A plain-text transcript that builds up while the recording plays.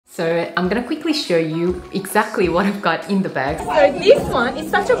So I'm gonna quickly show you exactly what I've got in the bag. So this one is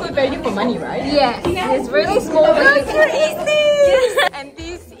such a good value for money, right? Yes, it's really small. Look, here is this! And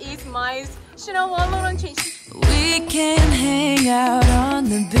this is my Chanel Wall change. We can hang out on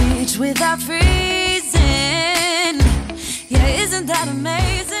the beach without freezing. Yeah, isn't that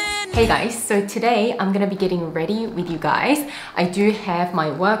amazing? Hey guys, so today I'm gonna be getting ready with you guys. I do have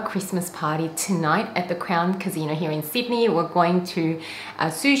my work Christmas party tonight at the Crown Casino here in Sydney. We're going to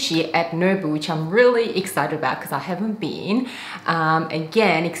sushi at Nobu, which I'm really excited about because I haven't been.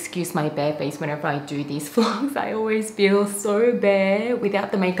 Again, excuse my bare face whenever I do these vlogs. I always feel so bare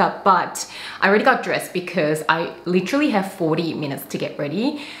without the makeup, but I already got dressed because I literally have 40 minutes to get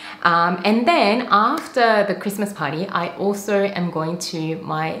ready. And then after the Christmas party, I also am going to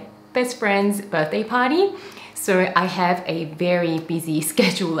my best friend's birthday party. So I have a very busy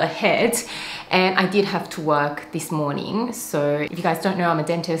schedule ahead and I did have to work this morning. So if you guys don't know, I'm a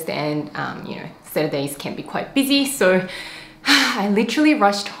dentist and you know, Saturdays can be quite busy. So I literally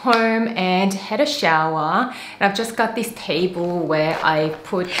rushed home and had a shower, and I've just got this table where I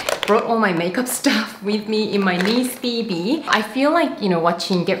brought all my makeup stuff with me in my niece Phoebe. I feel like, you know,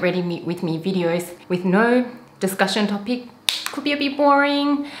 watching Get Ready With Me videos with no discussion topic could be a bit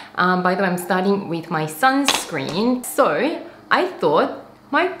boring. By the way, I'm starting with my sunscreen. So I thought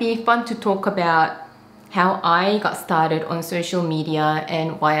might be fun to talk about how I got started on social media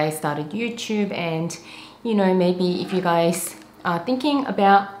and why I started YouTube, and you know, maybe if you guys are thinking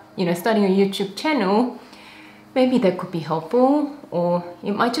about, you know, starting a YouTube channel, maybe that could be helpful, or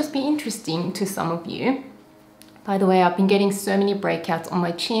it might just be interesting to some of you. By the way, I've been getting so many breakouts on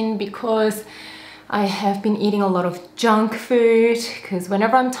my chin because I have been eating a lot of junk food, because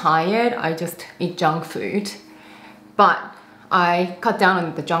whenever I'm tired, I just eat junk food. But I cut down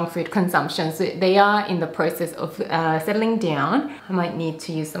on the junk food consumption, so they are in the process of settling down. I might need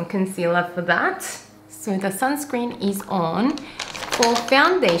to use some concealer for that. So the sunscreen is on. For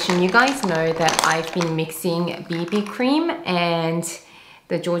foundation, you guys know that I've been mixing BB cream and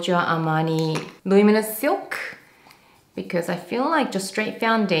the Giorgio Armani Luminous Silk, because I feel like just straight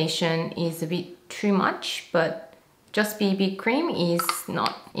foundation is a bit too much, but just BB cream is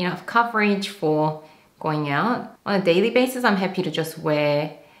not enough coverage for going out. On a daily basis, I'm happy to just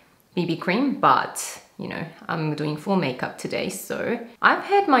wear BB cream, but you know, I'm doing full makeup today. So I've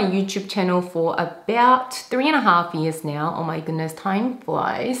had my YouTube channel for about 3.5 years now. Oh my goodness, time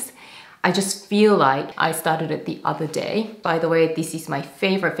flies. I just feel like I started it the other day. By the way, this is my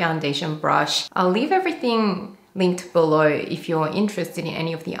favorite foundation brush. I'll leave everything linked below if you're interested in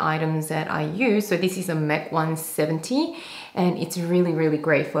any of the items that I use. So this is a MAC 170 and it's really, really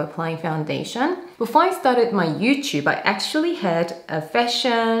great for applying foundation. Before I started my YouTube, I actually had a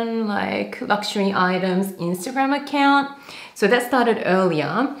fashion, like luxury items Instagram account. So that started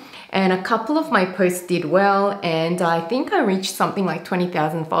earlier and a couple of my posts did well, and I think I reached something like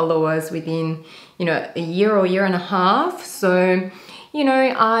 20,000 followers within, you know, a year or year and a half. So, you know,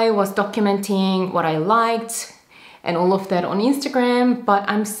 I was documenting what I liked and all of that on Instagram, but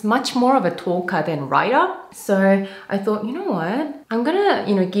I'm much more of a talker than writer. So I thought, you know what, I'm gonna,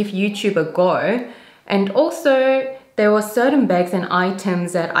 you know, give YouTube a go. And also there were certain bags and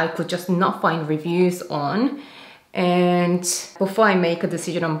items that I could just not find reviews on. And before I make a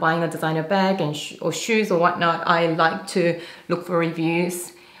decision on buying a designer bag and or shoes or whatnot, I like to look for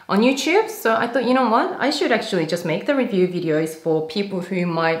reviews on YouTube. So I thought, you know what, I should actually just make the review videos for people who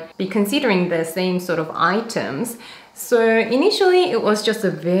might be considering the same sort of items. So initially it was just a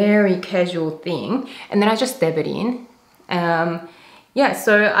very casual thing, and then I just dab it in. Yeah,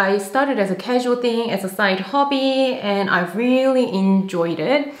 so I started as a casual thing, as a side hobby, and I really enjoyed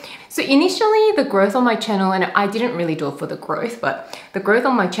it. So initially the growth on my channel, and I didn't really do it for the growth, but the growth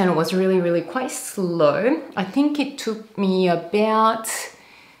on my channel was really quite slow. I think it took me about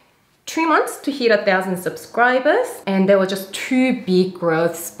 2 months to hit 1,000 subscribers, and there were just 2 big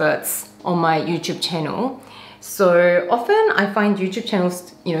growth spurts on my YouTube channel. So often I find YouTube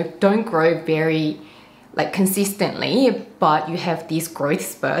channels, you know, don't grow very like consistently, but you have these growth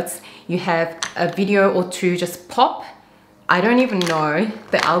spurts. You have a video or 2 just pop. I don't even know,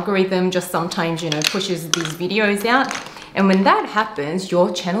 the algorithm just sometimes, you know, pushes these videos out. And when that happens,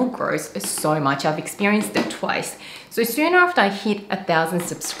 your channel grows so much. I've experienced it twice. So soon after I hit 1,000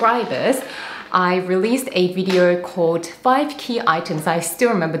 subscribers, I released a video called 5 Key Items. I still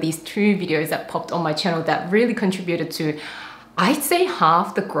remember these 2 videos that popped on my channel that really contributed to, I'd say,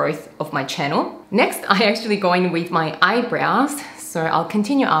 half the growth of my channel. Next, I actually go in with my eyebrows. So I'll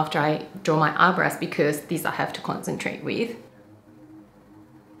continue after I draw my eyebrows because these I have to concentrate with.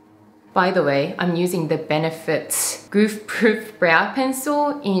 By the way, I'm using the Benefit Goof Proof Brow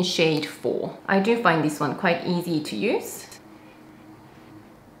Pencil in shade 4. I do find this one quite easy to use.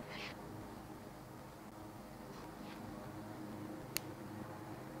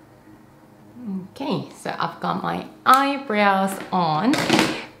 Okay, so I've got my eyebrows on,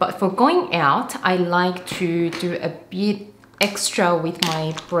 but for going out, I like to do a bit extra with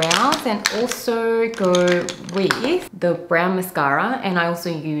my brows and also go with the brow mascara, and I also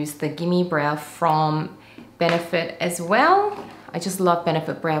use the Gimme Brow from Benefit as well. I just love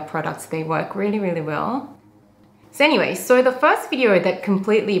Benefit brow products. They work really, really well. So anyway, so the first video that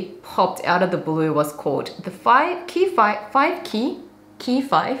completely popped out of the blue was called the 5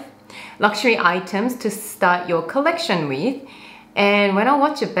 luxury items to start your collection with. And when I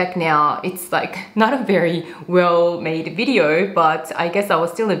watch it back now, it's like not a very well made video, but I guess I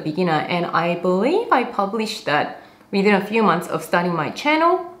was still a beginner, and I believe I published that within a few months of starting my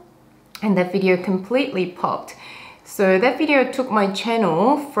channel, and that video completely popped. So that video took my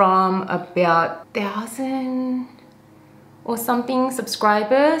channel from about 1,000 or something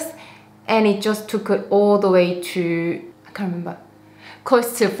subscribers, and it just took it all the way to, I can't remember,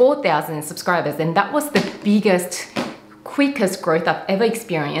 close to 4,000 subscribers, and that was the biggest, quickest growth I've ever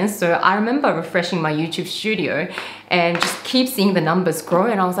experienced. So I remember refreshing my YouTube studio and just keep seeing the numbers grow,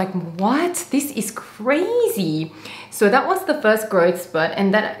 and I was like, what? This is crazy. So that was the first growth spurt,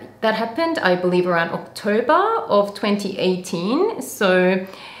 and that happened, I believe, around October of 2018. So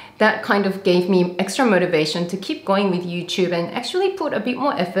that kind of gave me extra motivation to keep going with YouTube and actually put a bit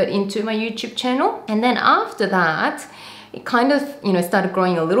more effort into my YouTube channel. And then after that, it kind of, started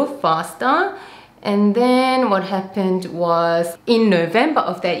growing a little faster. And then what happened was in November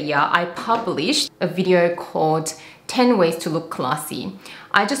of that year, I published a video called 10 Ways to Look Classy.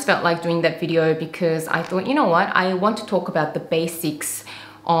 I just felt like doing that video because I thought, you know what, I want to talk about the basics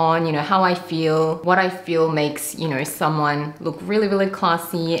on, how I feel, what I feel makes, someone look really, really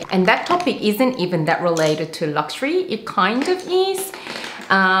classy. And that topic isn't even that related to luxury. It kind of is.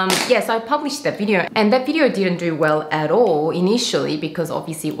 Yes, I published that video, and that video didn't do well at all initially because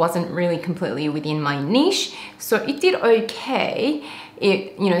obviously it wasn't really completely within my niche. So it did okay.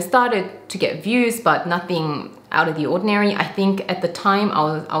 It, started to get views, but nothing out of the ordinary. I think at the time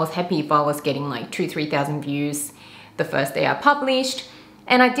I was happy if I was getting like 2,000-3,000 views the first day I published,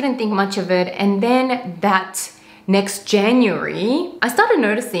 and I didn't think much of it. And then that next January, I started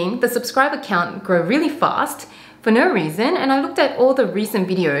noticing the subscriber count grow really fast for no reason, and I looked at all the recent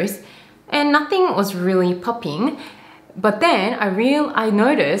videos and nothing was really popping. But then I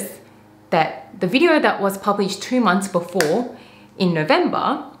noticed that the video that was published 2 months before, in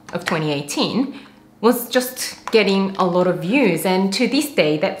November of 2018, was just getting a lot of views, and to this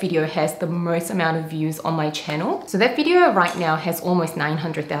day that video has the most amount of views on my channel. So that video right now has almost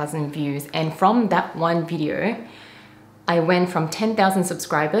 900,000 views, and from that one video I went from 10,000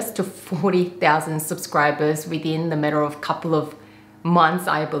 subscribers to 40,000 subscribers within the matter of a couple of months,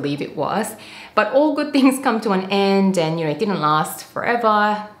 I believe it was. But all good things come to an end, and it didn't last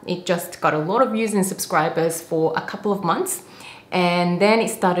forever. It just got a lot of views and subscribers for a couple of months, and then it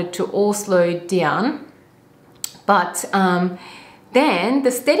started to all slow down. But then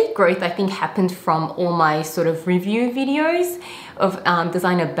the steady growth, I think, happened from all my sort of review videos of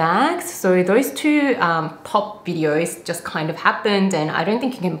designer bags. So those two pop videos just kind of happened, and I don't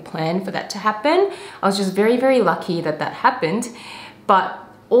think you can plan for that to happen. I was just very, very lucky that that happened. But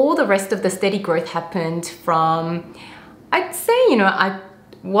all the rest of the steady growth happened from, I'd say, I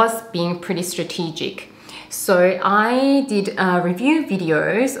was being pretty strategic. So I did review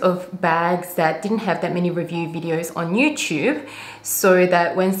videos of bags that didn't have that many review videos on YouTube, so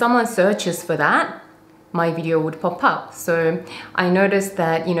that when someone searches for that, my video would pop up. So I noticed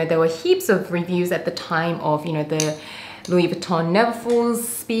that, there were heaps of reviews at the time of, the Louis Vuitton Neverfulls,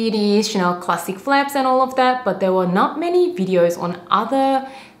 Speedy, Chanel Classic Flaps and all of that, but there were not many videos on other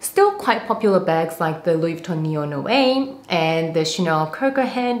still quite popular bags like the Louis Vuitton Neo Noe and the Chanel Coco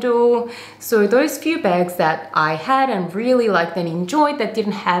Handle. So those few bags that I had and really liked and enjoyed that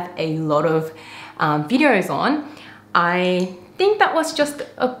didn't have a lot of videos on, I think that was just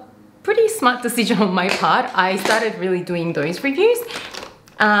a pretty smart decision on my part. I started really doing those reviews.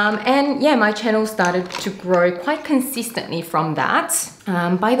 And yeah, my channel started to grow quite consistently from that.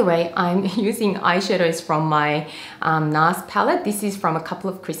 By the way, I'm using eyeshadows from my NARS palette. This is from a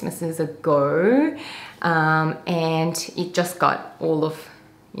couple of Christmases ago. And it just got all of,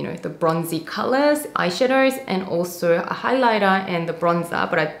 the bronzy colors, eyeshadows, and also a highlighter and the bronzer,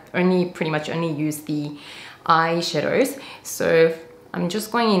 but I pretty much only use the eyeshadows. So I'm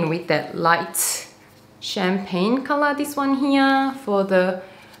just going in with that light champagne color, this one here, for the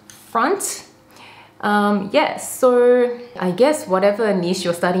front. Yes, so I guess whatever niche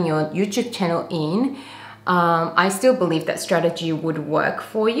you're starting your YouTube channel in, I still believe that strategy would work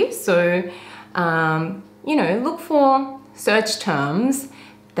for you. So, you know, look for search terms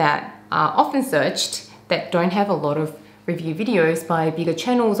that are often searched that don't have a lot of review videos by bigger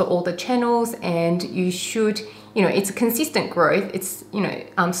channels or older channels, and you should, you know, it's a consistent growth. It's, you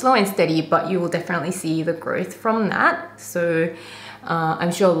know, slow and steady, but you will definitely see the growth from that. So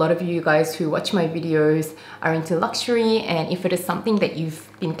I'm sure a lot of you guys who watch my videos are into luxury, and if it is something that you've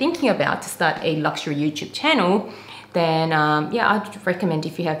been thinking about to start a luxury YouTube channel, then yeah, I'd recommend,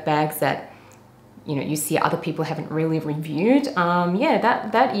 if you have bags that, you know, you see other people haven't really reviewed, yeah,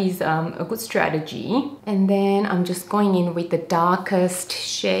 that is a good strategy. And then I'm just going in with the darkest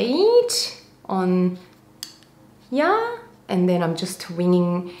shade on, yeah, and then I'm just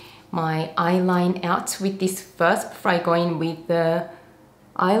winging my eyeline out with this first before I go in with the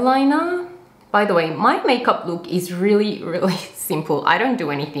eyeliner. By the way, my makeup look is really, really simple. I don't do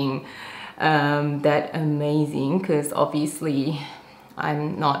anything that amazing because obviously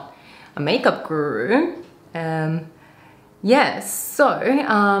I'm not a makeup guru. Yes, so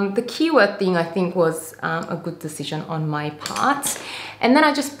the keyword thing I think was a good decision on my part. And then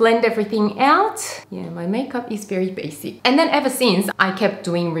I just blend everything out. Yeah, my makeup is very basic. And then ever since, I kept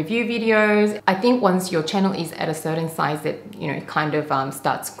doing review videos. I think once your channel is at a certain size, that, you know, kind of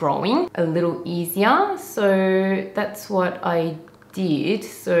starts growing a little easier. So that's what I did.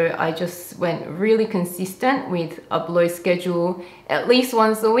 So I just went really consistent with upload schedule at least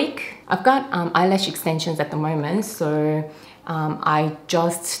once a week. I've got eyelash extensions at the moment, so I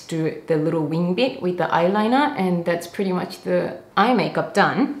just do the little wing bit with the eyeliner, and that's pretty much the eye makeup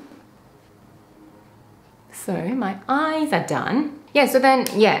done. So my eyes are done. Yeah, so then,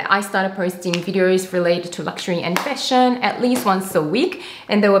 yeah, I started posting videos related to luxury and fashion at least once a week.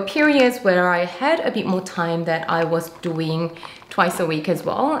 And there were periods where I had a bit more time that I was doing twice a week as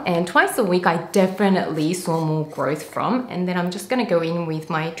well. And twice a week, I definitely saw more growth from. And then I'm just gonna go in with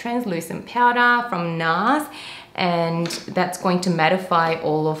my translucent powder from NARS, and that's going to mattify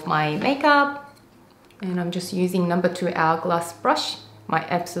all of my makeup. And I'm just using number 2 Hourglass brush, my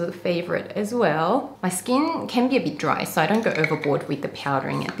absolute favorite as well. My skin can be a bit dry, so I don't go overboard with the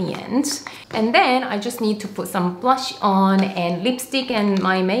powdering at the end. And then I just need to put some blush on and lipstick, and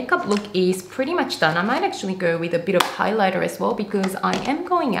my makeup look is pretty much done. I might actually go with a bit of highlighter as well because I am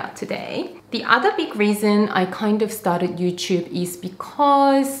going out today. The other big reason I kind of started YouTube is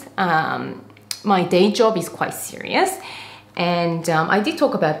because my day job is quite serious. And I did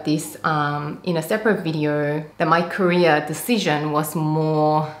talk about this in a separate video, that my career decision was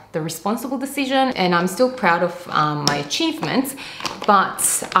more the responsible decision, and I'm still proud of my achievements, but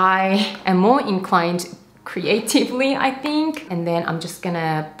I am more inclined creatively, I think. And then I'm just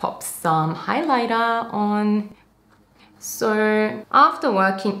gonna pop some highlighter on. So after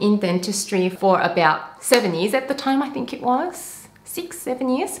working in dentistry for about 7 years at the time, I think it was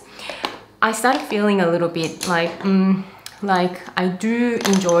 6-7 years, I started feeling a little bit like I do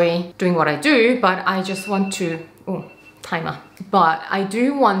enjoy doing what I do, but I just want to, but I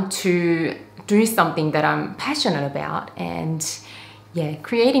do want to do something that I'm passionate about. And yeah,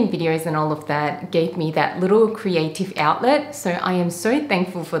 creating videos and all of that gave me that little creative outlet. So I am so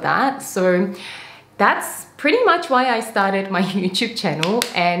thankful for that. So that's pretty much why I started my YouTube channel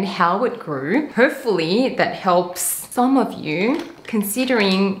and how it grew. Hopefully that helps some of you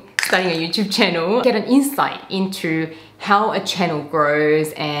considering starting a YouTube channel get an insight into how a channel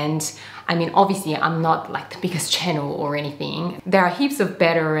grows. And I mean, obviously I'm not like the biggest channel or anything. There are heaps of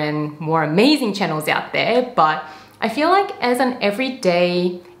better and more amazing channels out there, but I feel like as an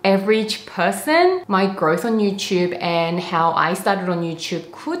everyday average person, my growth on YouTube and how I started on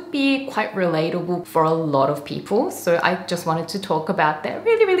YouTube could be quite relatable for a lot of people. So I just wanted to talk about that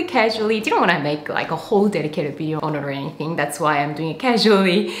really, really casually. Didn't want to make like a whole dedicated video on it or anything. That's why I'm doing it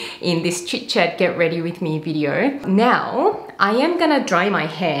casually in this chit chat get ready with me video. Now, I am gonna dry my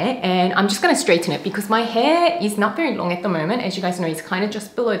hair and I'm just gonna straighten it because my hair is not very long at the moment. As you guys know, it's kind of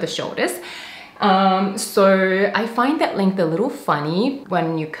just below the shoulders. So I find that length a little funny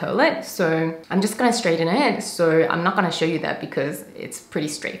when you curl it, so I'm just gonna straighten it. So I'm not gonna show you that because it's pretty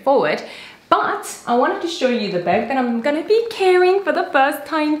straightforward, but I wanted to show you the bag that I'm gonna be carrying for the first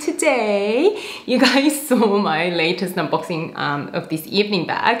time today. You guys saw my latest unboxing of this evening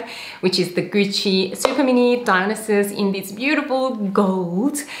bag, which is the Gucci Super Mini Dionysus in this beautiful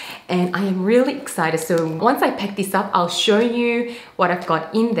gold, and I am really excited. So once I pack this up, I'll show you what I've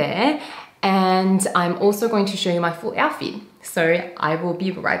got in there. And I'm also going to show you my full outfit. So I will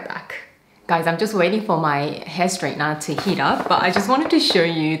be right back. Guys, I'm just waiting for my hair straightener to heat up, but I just wanted to show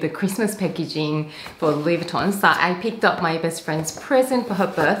you the Christmas packaging for Louis Vuitton. So I picked up my best friend's present for her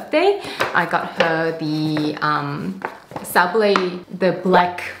birthday. I got her the Sablé, the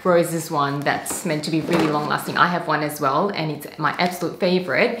black roses one that's meant to be really long lasting. I have one as well and it's my absolute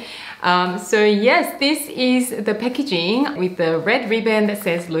favorite. So yes, this is the packaging with the red ribbon that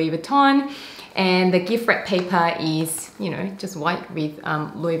says Louis Vuitton. And the gift wrap paper is, you know, just white with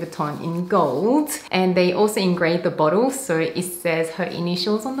Louis Vuitton in gold. And they also engraved the bottle, so it says her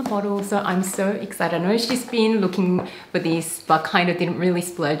initials on the bottle. So I'm so excited. I know she's been looking for this, but kind of didn't really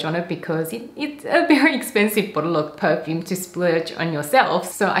splurge on it because it's a very expensive bottle of perfume to splurge on yourself.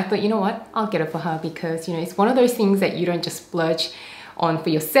 So I thought, you know what, I'll get it for her because, you know, it's one of those things that you don't just splurge on for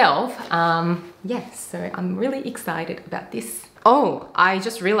yourself. Yes, so I'm really excited about this. Oh, I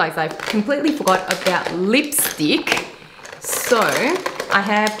just realized I completely forgot about lipstick. So I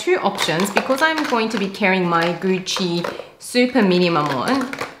have two options because I'm going to be carrying my Gucci Super Minimum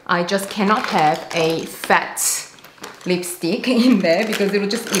one. I just cannot have a fat lipstick in there because it'll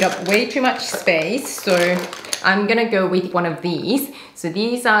just eat up way too much space. So I'm gonna go with one of these. So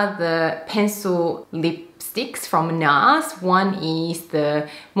these are the pencil lipsticks from NARS. One is the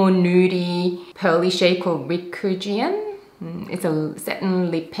more nudie pearly shade called Rikujian. It's a satin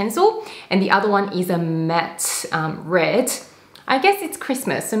lip pencil, and the other one is a matte red. I guess it's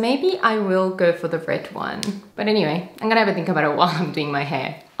Christmas, so maybe I will go for the red one. But anyway, I'm gonna have a think about it while I'm doing my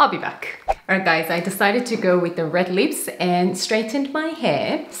hair. I'll be back. Alright guys, I decided to go with the red lips and straightened my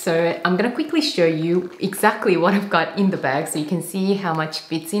hair. So I'm gonna quickly show you exactly what I've got in the bag so you can see how much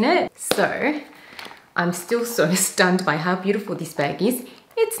fits in it. So I'm still so stunned by how beautiful this bag is.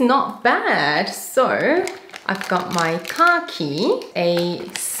 It's not bad. So I've got my car key, a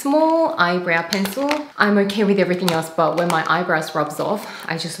small eyebrow pencil. I'm okay with everything else, but when my eyebrows rubs off,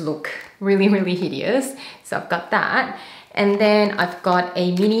 I just look really, really hideous. So I've got that. And then I've got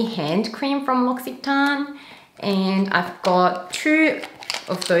a mini hand cream from L'Occitane. And I've got two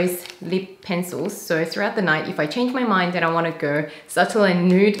of those lip pencils. So throughout the night, if I change my mind and I want to go subtle and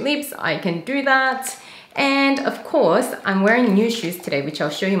nude lips, I can do that. And of course, I'm wearing new shoes today, which I'll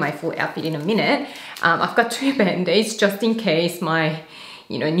show you my full outfit in a minute. I've got two band-aids just in case my,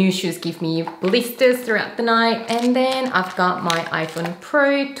 you know, new shoes give me blisters throughout the night. And then I've got my iPhone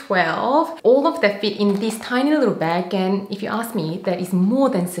Pro 12. All of that fit in this tiny little bag. And if you ask me, that is more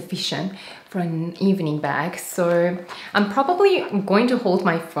than sufficient for an evening bag. So I'm probably going to hold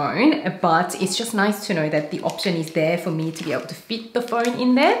my phone, but it's just nice to know that the option is there for me to be able to fit the phone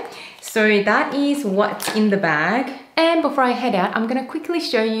in there. So that is what's in the bag. And before I head out, I'm gonna quickly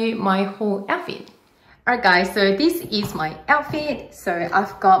show you my whole outfit. Alright guys, so this is my outfit. So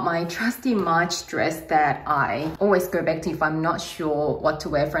I've got my trusty March dress that I always go back to if I'm not sure what to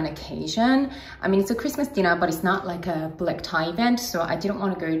wear for an occasion. I mean, it's a Christmas dinner, but it's not like a black tie event, so I didn't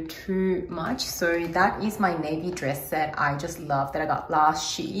want to go too much. So that is my navy dress that I just love that I got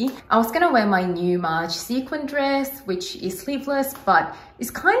last year. I was gonna wear my new March sequin dress, which is sleeveless, but it's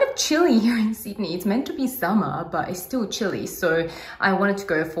kind of chilly here in Sydney. It's meant to be summer, but it's still chilly. So I wanted to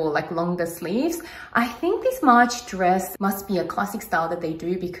go for like longer sleeves. I think this March dress must be a classic style that they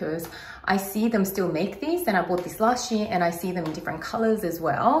do because I see them still make these, and I bought this last year and I see them in different colors as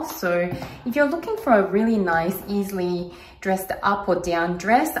well. So if you're looking for a really nice, easily dressed up or down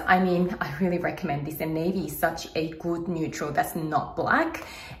dress, I mean, I really recommend this. And navy is such a good neutral that's not black.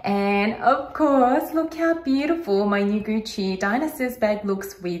 And of course, look how beautiful my new Gucci Dinosaurs bag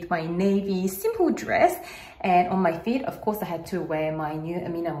looks with my navy simple dress. And on my feet, of course, I had to wear my new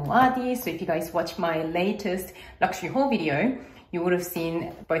Amina Muaddi. So if you guys watch my latest luxury haul video, you would have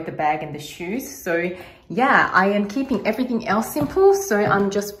seen both the bag and the shoes. So yeah, I am keeping everything else simple. So I'm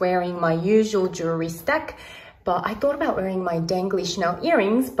just wearing my usual jewelry stack. But I thought about wearing my dangly Chanel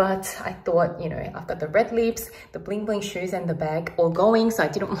earrings, but I thought, you know, I've got the red lips, the bling bling shoes and the bag all going, so I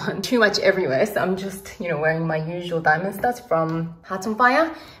didn't want too much everywhere. So I'm just, you know, wearing my usual diamond studs from Hearts on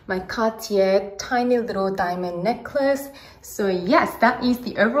Fire, my Cartier tiny little diamond necklace. So yes, that is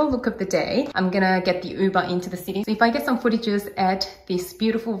the overall look of the day. I'm gonna get the Uber into the city. So if I get some footages at this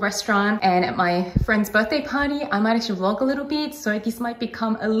beautiful restaurant and at my friend's birthday party, I might actually vlog a little bit. So this might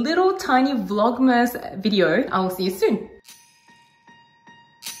become a little tiny Vlogmas video. I will see you soon.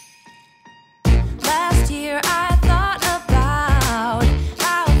 Last year I thought about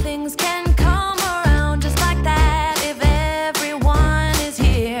how things can come around just like that if everyone is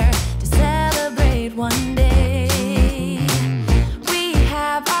here to celebrate one day. We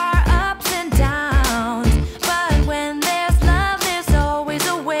have our ups and downs, but when there's love there's always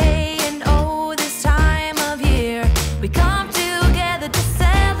a way. And oh, this time of year we come together to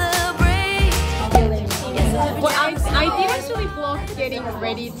celebrate.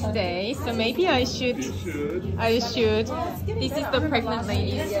 ready today, so maybe I should. This is the pregnant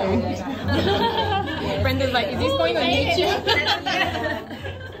lady. So Brenda's like, is this going on YouTube?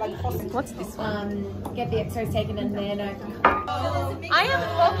 What's this one? Get the X-ray taken and then I can I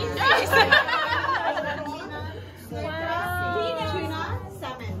am walking this.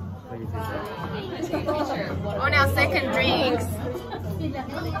 On our second drinks.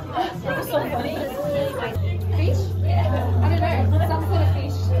 fish? I don't know, some sort of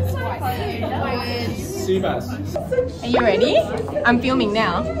fish. Sea bass. Are you ready? I'm filming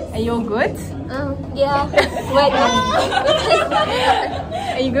now. Are you all good? Yeah. Wait.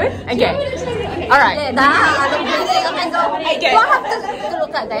 Are you good? Okay. Alright. Okay. Do I have to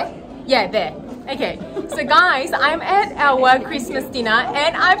look at that? Yeah, there. Okay, so guys, I'm at our work Christmas dinner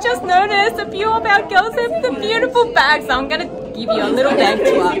and I've just noticed a few of our girls have the beautiful bags. So I'm gonna give you a little bag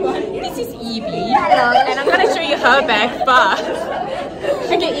tour. This is Evie, and I'm gonna show you her bag first.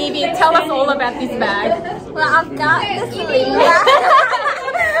 Okay, Evie, tell us all about this bag. Well, I've got this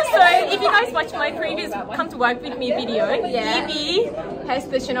So if you guys watch my previous Come to Work With Me video, Evie has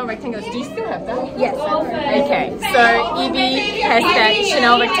the Chanel rectangular. Do you still have that? Yes. Okay, so Evie has that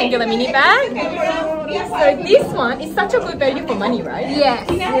Chanel rectangular mini bag. So this one is such a good value for money, right? Yes.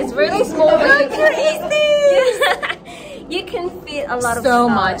 It's really small. How cute is this? You can fit a lot of So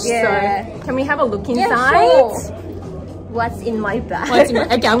stuff. much. Yeah. So can we have a look inside? Yeah, sure. What's in my bag?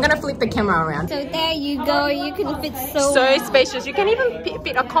 Okay, I'm gonna flip the camera around. So there you go. You can fit so Spacious. You can even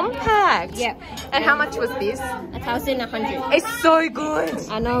fit a compact. Yep. And how much was this? 1,100. It's so good.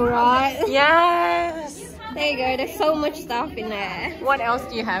 I know, right? Yes. There you go. There's so much stuff in there. What else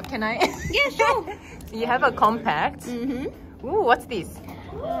do you have? Can I? Yeah, sure. You have a compact. Ooh, what's this?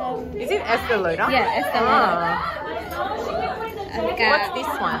 Is it Estee Lauder? Yeah, Estee Lauder. What's this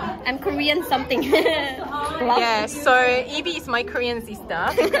one? I'm Korean something. Yeah, so Evie is my Korean sister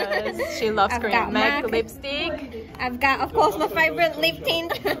because she loves I've Korean. got MAC MAC. lipstick. I've got, of course, my favorite lip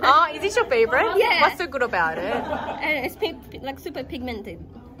tint. Oh, is this your favorite? Yeah. What's so good about it? And it's like super pigmented.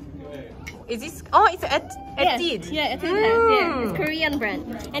 Is this? Oh, it's Etude. Yeah, it is. Yeah, it's Korean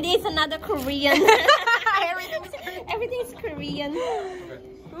brand. And it's another Korean. Everything's Korean.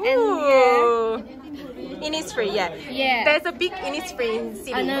 Ooh. Innisfree, yeah. Yeah. There's a big Innisfree in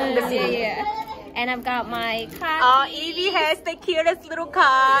Sydney. I know. The city. Yeah. And I've got my card. Oh, Evie has the cutest little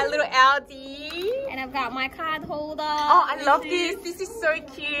car, little Audi. And I've got my card holder. Oh, I love this. This is so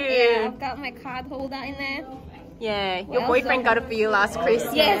cute. Yeah, I've got my card holder in there. Yeah, your boyfriend got it for you last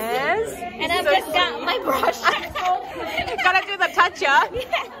Christmas. Yes. And I've just got my brush. Gotta do the touch-up.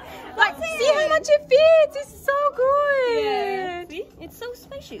 Like, see how much it fits. It's so good. Yeah. See? It's so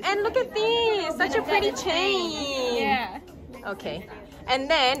spacious. And look at this. Such a pretty chain. Yeah. Okay. And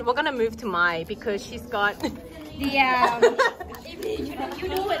then we're gonna move to Mai because she's got The You've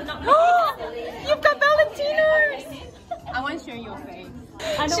got Valentinos. I want to show your face.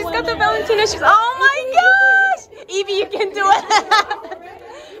 She's got the Valentino. She's oh my gosh, Evie, you can do it.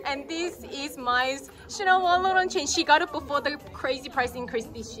 And this is my Chanel wallet chain. She got it before the crazy price increase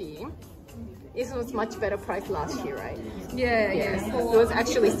this year. This was much better price last year, right? Yeah, Yes. It was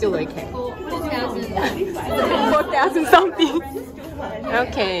actually still okay. 4,000 something.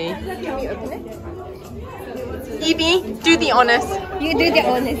 Okay. Can we open it? Evie, do the honors. You do the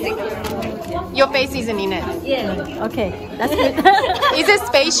honest thing. Your face isn't in it. Yeah. Okay, that's good. Is it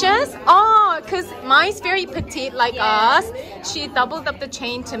spacious? Oh, because mine's very petite like us. She doubled up the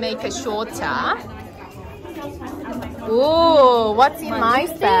chain to make it shorter. Ooh, what's in my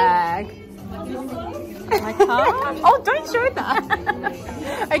bag? My card? Oh, don't show that.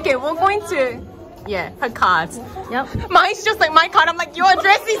 Okay, we're going to... Yeah, her cards. Yep. Mine's just like my card. I'm like, your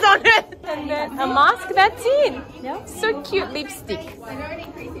address is on it. And then a mask, that's it. Yep. So cute lipstick.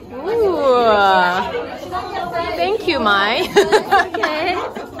 Ooh. Thank you, Mai. Okay.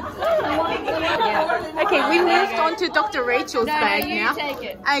 Okay, we moved on to Dr. Rachel's bag now. Take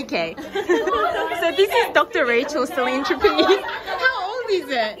it. Okay. So this is Dr. Rachel's philanthropy. How old is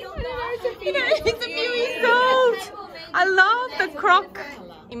it? You know, it's a few years old. I love the croc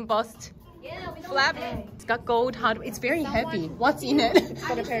embossed flap. It's got gold hardware. It's very heavy. What's in it?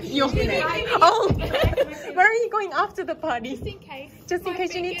 Oh, where are you going after the party? Just in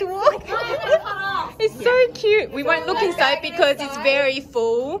case you need to walk. It's so cute. We won't look inside because it's very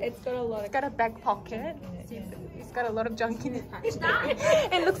full. It's got a back pocket. It's got a lot of junk in it.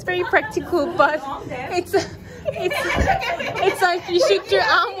 It looks very practical, but it's like you should do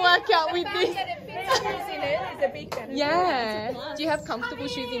arm workout with this. Yeah. Do you have comfortable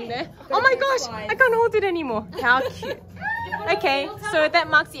shoes in there? Oh my gosh, I can't hold it anymore. How cute. Okay, so that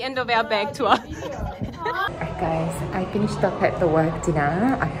marks the end of our bag tour. Guys, I finished up at the work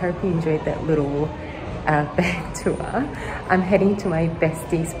dinner. I hope you enjoyed that little bag tour. I'm heading to my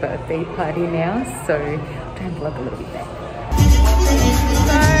bestie's birthday party now, so I'll try and vlog a little bit there.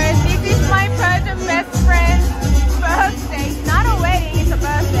 So this is my present best friend's birthday. It's not a wedding, it's a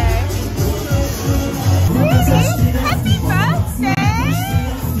birthday. Baby, happy birthday!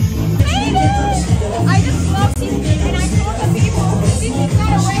 Baby! I just vlogged this and I told the people, this is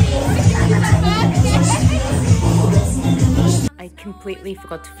not a wedding, this is a birthday. I completely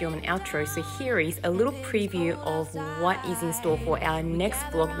forgot to film an outro, so here is a little preview of what is in store for our next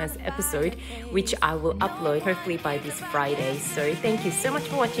Vlogmas episode, which I will upload hopefully by this Friday. So thank you so much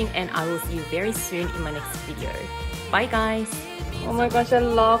for watching, and I will see you very soon in my next video. Bye guys! Oh my gosh, I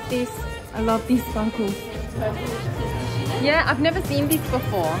love this. I love these sparkles. Yeah, I've never seen this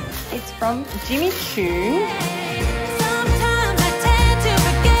before. It's from Jimmy Choo.